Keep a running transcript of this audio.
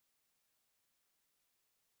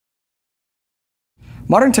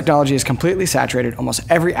Modern technology has completely saturated almost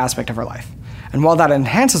every aspect of our life. And while that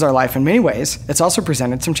enhances our life in many ways, it's also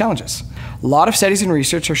presented some challenges. A lot of studies and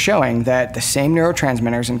research are showing that the same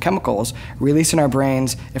neurotransmitters and chemicals released in our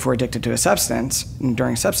brains if we're addicted to a substance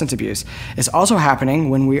during substance abuse is also happening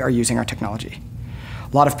when we are using our technology.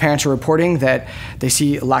 A lot of parents are reporting that they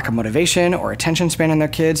see a lack of motivation or attention span in their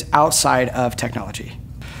kids outside of technology.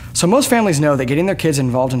 So most families know that getting their kids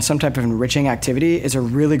involved in some type of enriching activity is a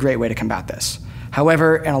really great way to combat this.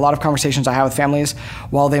 However, in a lot of conversations I have with families,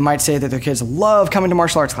 while they might say that their kids love coming to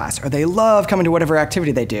martial arts class or they love coming to whatever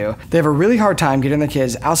activity they do, they have a really hard time getting their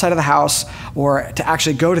kids outside of the house or to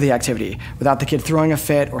actually go to the activity without the kid throwing a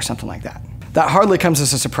fit or something like that. That hardly comes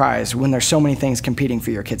as a surprise when there's so many things competing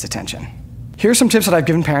for your kid's attention. Here are some tips that I've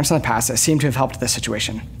given parents in the past that seem to have helped this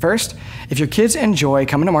situation. First, if your kids enjoy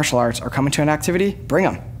coming to martial arts or coming to an activity, bring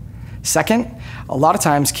them. Second, a lot of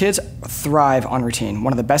times kids thrive on routine.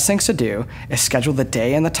 One of the best things to do is schedule the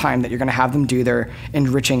day and the time that you're going to have them do their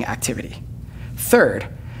enriching activity. Third,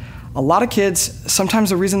 a lot of kids,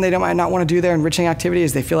 sometimes the reason they might not want to do their enriching activity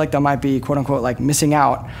is they feel like they might be quote unquote like missing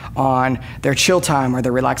out on their chill time or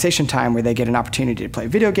their relaxation time where they get an opportunity to play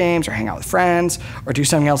video games or hang out with friends or do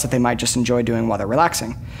something else that they might just enjoy doing while they're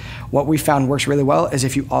relaxing. What we found works really well is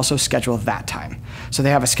if you also schedule that time. So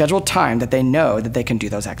they have a scheduled time that they know that they can do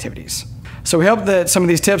those activities. So we hope that some of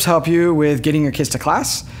these tips help you with getting your kids to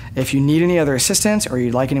class. If you need any other assistance or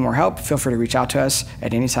you'd like any more help, feel free to reach out to us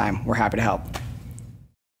at any time. We're happy to help.